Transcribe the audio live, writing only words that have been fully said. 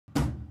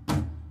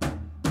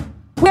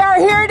We are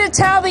here to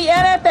tell the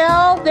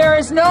NFL there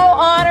is no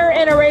honor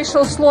in a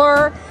racial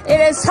slur.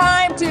 It is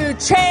time to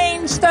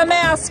change the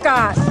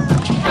mascot.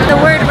 The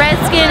word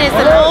redskin is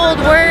an old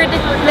word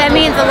that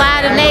means a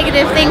lot of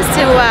negative things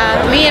to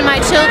me and my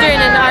children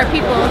and our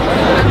people.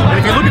 And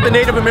if you look at the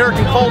Native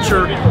American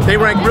culture, they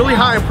rank really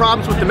high in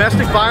problems with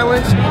domestic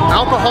violence,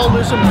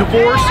 alcoholism,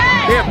 divorce.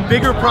 They have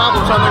bigger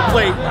problems on their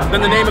plate than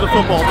the name of the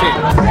football team.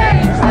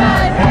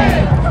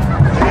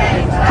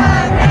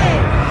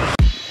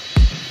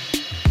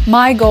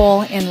 My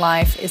goal in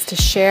life is to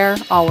share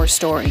our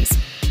stories,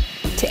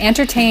 to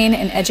entertain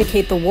and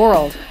educate the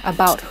world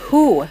about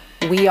who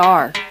we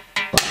are.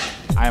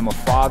 I am a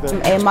father.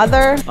 I'm a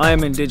mother. I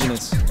am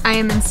Indigenous. I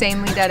am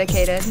insanely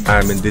dedicated. I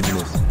am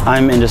Indigenous.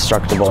 I'm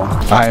indestructible.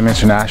 I am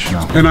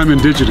international. And I'm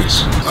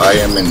Indigenous. I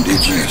am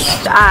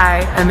Indigenous.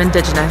 I am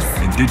Indigenous.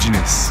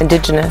 Indigenous.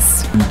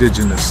 Indigenous.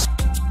 Indigenous.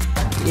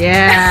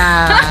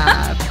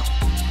 Yeah.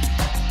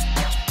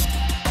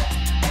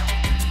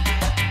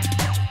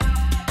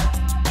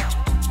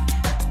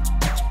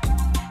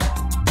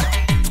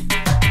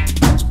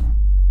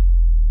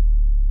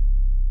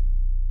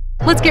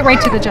 Let's get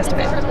right to the gist of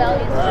it.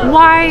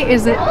 Why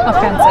is it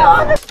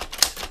offensive?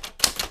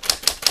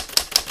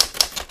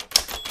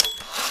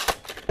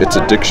 It's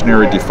a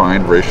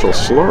dictionary-defined racial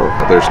slur.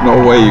 There's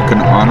no way you can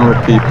honor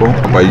people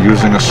by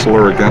using a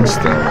slur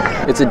against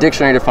them. It's a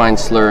dictionary-defined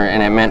slur,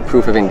 and it meant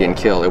proof of Indian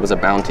kill. It was a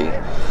bounty.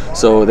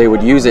 So they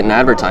would use it in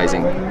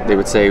advertising. They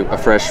would say a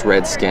fresh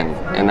red skin,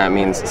 and that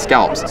means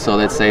scalps. So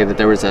they'd say that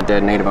there was a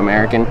dead Native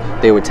American.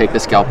 They would take the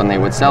scalp and they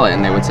would sell it,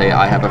 and they would say,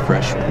 I have a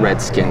fresh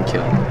red skin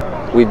kill.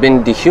 We've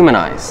been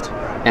dehumanized,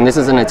 and this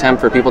is an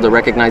attempt for people to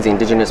recognize the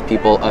Indigenous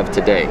people of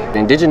today. The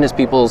Indigenous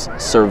peoples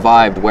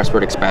survived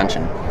westward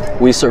expansion.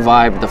 We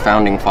survived the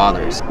founding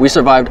fathers. We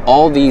survived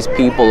all these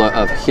people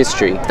of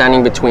history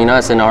standing between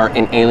us and our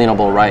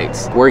inalienable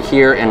rights. We're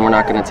here, and we're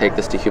not going to take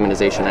this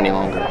dehumanization any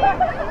longer.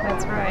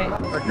 That's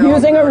right.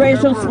 Using a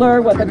racial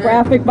slur with a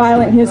graphic,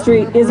 violent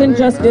history isn't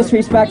just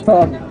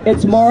disrespectful,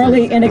 it's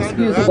morally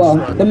inexcusable.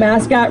 The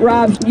mascot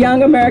robs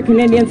young American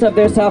Indians of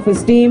their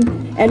self-esteem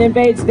and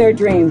invades their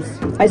dreams.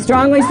 I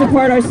strongly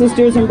support our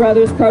sisters and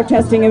brothers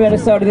protesting in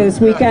Minnesota this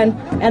weekend,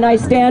 and I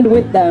stand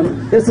with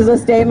them. This is a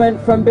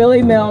statement from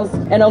Billy Mills,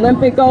 an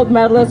Olympic gold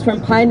medalist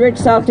from Pine Ridge,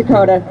 South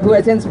Dakota, who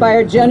has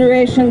inspired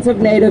generations of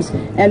natives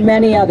and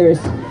many others.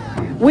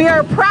 We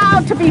are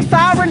proud to be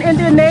sovereign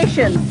Indian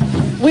nations.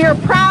 We are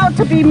proud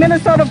to be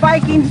Minnesota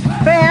Vikings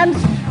fans,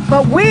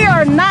 but we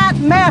are not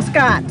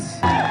mascots.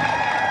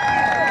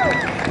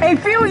 A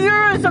few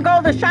years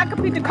ago, the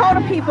Shakopee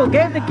Dakota people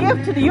gave the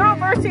gift to the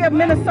University of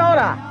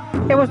Minnesota.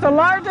 It was the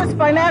largest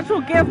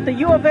financial gift the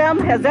U of M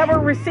has ever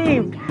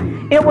received.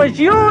 It was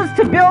used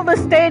to build a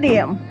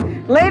stadium.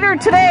 Later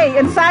today,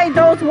 inside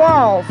those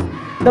walls,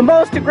 the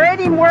most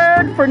degrading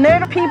word for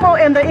Native people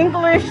in the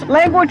English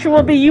language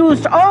will be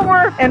used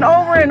over and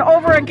over and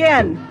over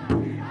again.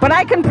 But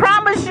I can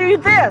promise you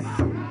this.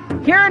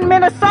 Here in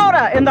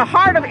Minnesota, in the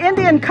heart of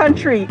Indian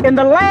country, in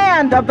the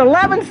land of the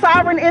 11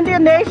 sovereign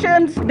Indian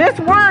nations, this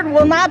word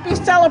will not be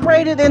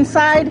celebrated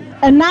inside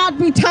and not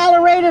be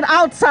tolerated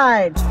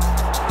outside.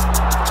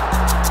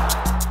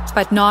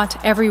 But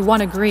not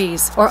everyone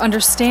agrees or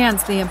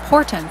understands the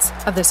importance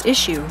of this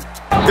issue.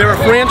 They're a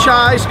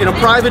franchise in a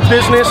private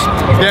business.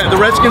 The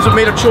Redskins have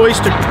made a choice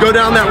to go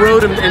down that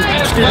road and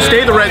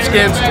stay the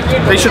Redskins.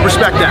 They should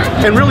respect that.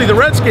 And really, the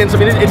Redskins, I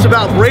mean, it's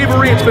about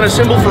bravery. It's been a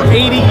symbol for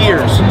 80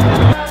 years.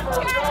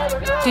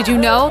 Did you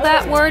know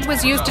that word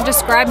was used to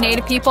describe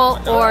Native people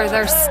or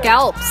their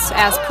scalps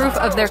as proof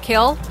of their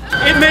kill?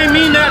 It may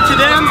mean that to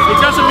them, it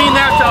doesn't mean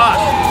that to us.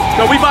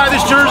 No, we buy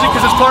this jersey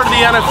because it's part of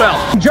the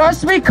NFL.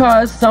 Just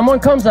because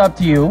someone comes up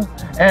to you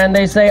and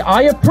they say,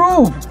 I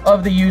approve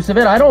of the use of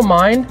it, I don't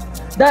mind,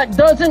 that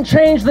doesn't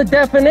change the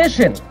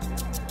definition.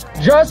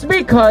 Just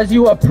because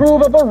you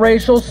approve of a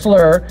racial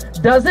slur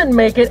doesn't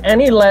make it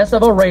any less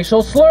of a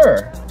racial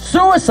slur.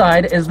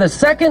 Suicide is the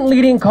second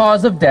leading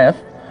cause of death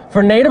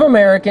for Native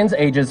Americans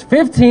ages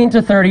 15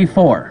 to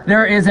 34.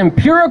 There is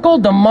empirical,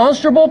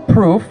 demonstrable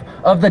proof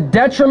of the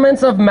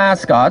detriments of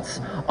mascots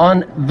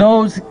on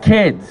those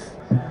kids.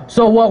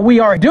 So what we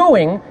are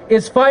doing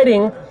is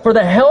fighting for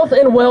the health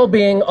and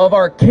well-being of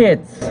our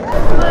kids.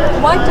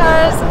 What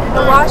does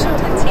the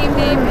Washington team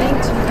name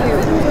mean to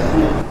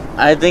you?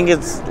 I think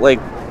it's like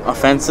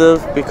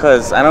offensive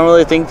because I don't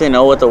really think they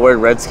know what the word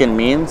redskin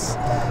means.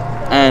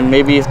 And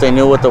maybe if they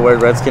knew what the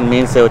word redskin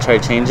means, they would try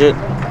to change it.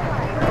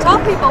 Tell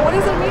people, what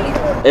does it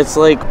mean? It's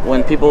like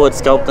when people would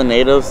scalp the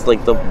natives,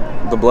 like the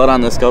blood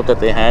on the scalp that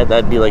they had,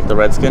 that'd be like the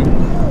redskin.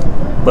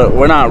 But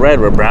we're not red,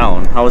 we're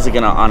brown. How is it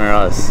going to honor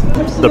us?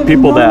 The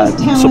people that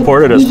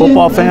support it as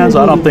football fans,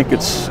 I don't think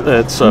it's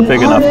a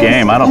big enough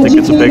game. I don't think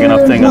it's a big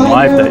enough thing in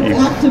life that you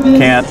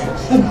can't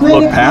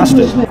look past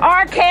it.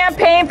 Our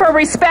campaign for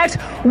respect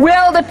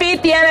will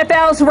defeat the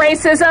NFL's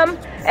racism,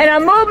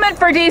 and a movement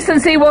for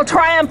decency will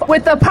triumph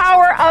with the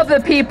power of the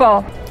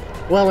people.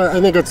 Well,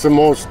 I think it's the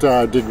most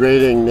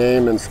degrading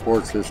name in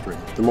sports history,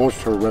 the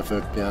most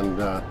horrific, and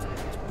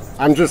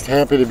I'm just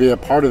happy to be a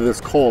part of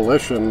this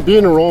coalition.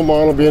 Being a role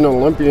model, being an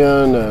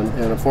Olympian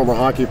and a former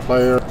hockey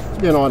player,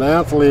 you know, an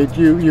athlete,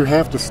 you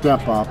have to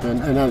step up.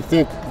 And I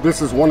think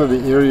this is one of the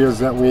areas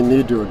that we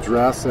need to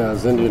address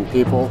as Indian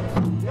people.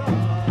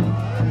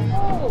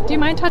 Do you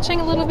mind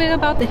touching a little bit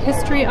about the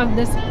history of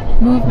this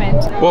movement?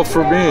 Well,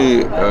 for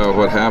me,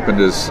 what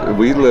happened is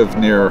we live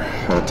near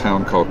a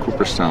town called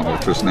Cooperstown,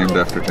 which was named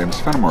after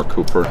James Fenimore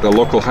Cooper. The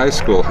local high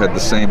school had the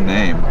same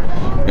name,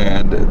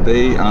 and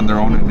they, on their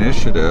own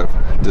initiative,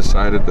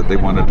 decided that they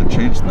wanted to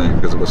change the name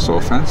because it was so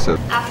offensive.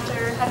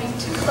 After having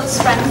two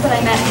close friends that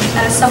I met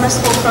at a summer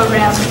school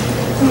program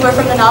who were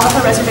from the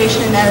Navajo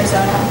Reservation in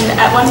Arizona, and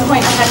at one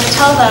point I had to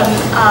tell them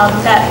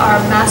that our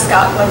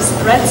mascot was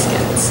the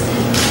Redskins.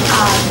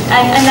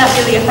 And that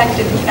really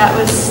affected me. That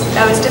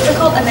was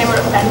difficult, and they were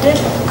offended,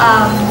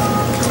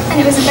 and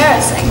it was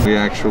embarrassing. We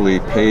actually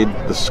paid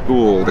the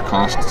school the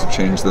cost to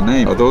change the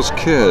name. Those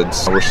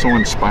kids were so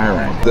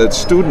inspiring. That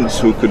students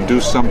who could do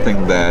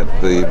something that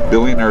the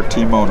billionaire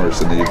team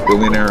owners and the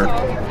billionaire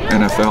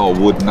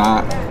NFL would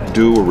not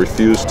do or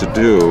refuse to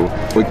do.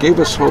 It gave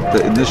us hope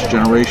that in this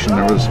generation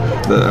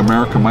that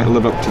America might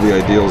live up to the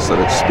ideals that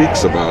it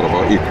speaks about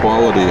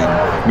equality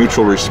and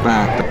mutual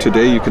respect.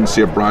 Today you can see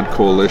a broad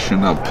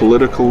coalition of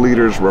political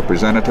leaders,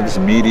 representatives,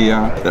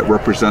 media that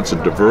represents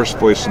a diverse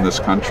voice in this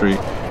country,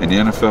 and the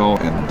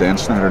NFL and Dan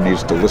Snyder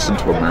needs to listen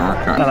to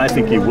America. And I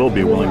think he will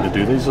be willing to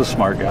do this. He's a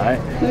smart guy.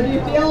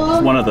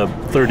 He's one of the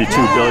 32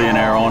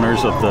 billionaire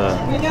owners of the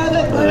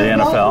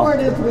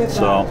NFL.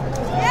 So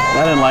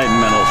that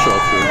enlightenment will show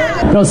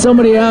through. You know,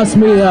 somebody asked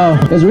me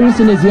as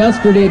recent as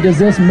yesterday, does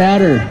this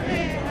matter?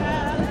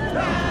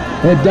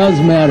 It does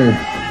matter.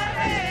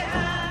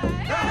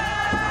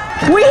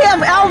 We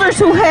have elders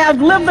who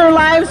have lived their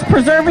lives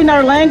preserving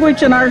our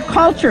language and our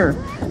culture.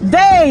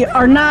 They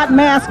are not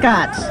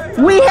mascots.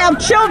 We have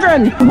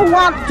children who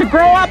want to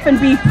grow up and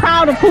be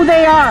proud of who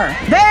they are.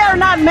 They are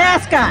not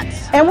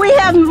mascots. And we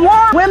have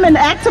more women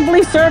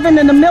actively serving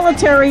in the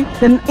military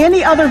than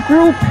any other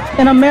group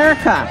in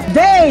America.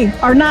 They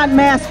are not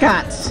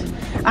mascots.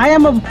 I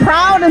am a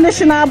proud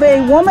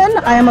Anishinaabe woman.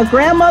 I am a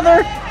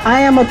grandmother. I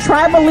am a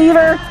tribal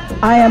leader.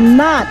 I am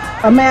not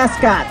a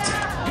mascot.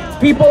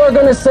 People are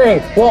going to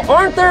say, well,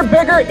 aren't there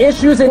bigger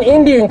issues in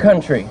Indian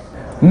country?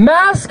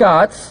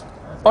 Mascots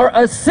are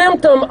a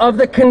symptom of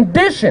the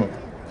condition.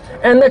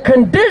 And the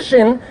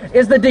condition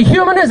is the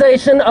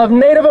dehumanization of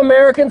Native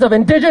Americans, of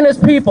Indigenous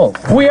people.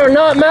 We are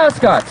not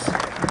mascots.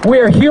 We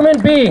are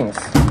human beings.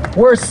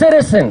 We're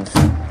citizens.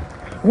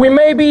 We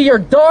may be your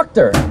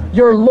doctor,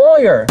 your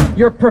lawyer,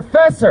 your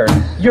professor,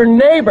 your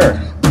neighbor.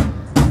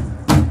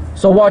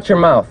 So watch your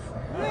mouth.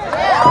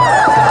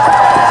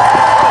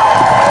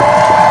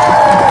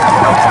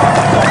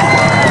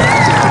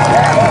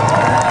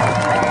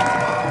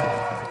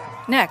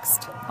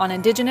 Next on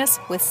Indigenous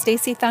with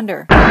Stacey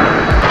Thunder.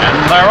 And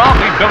there are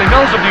Billy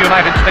Mills of the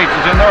United States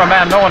is in there, a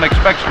man no one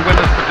expects to win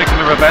this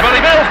particular event.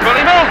 Billy Mills,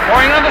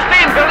 pouring on the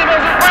steam. Billy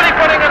Mills is really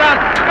putting it on.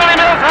 Billy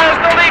Mills has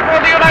the lead for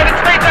the United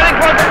States heading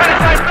toward the finish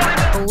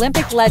line.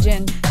 Olympic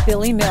legend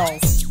Billy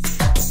Mills.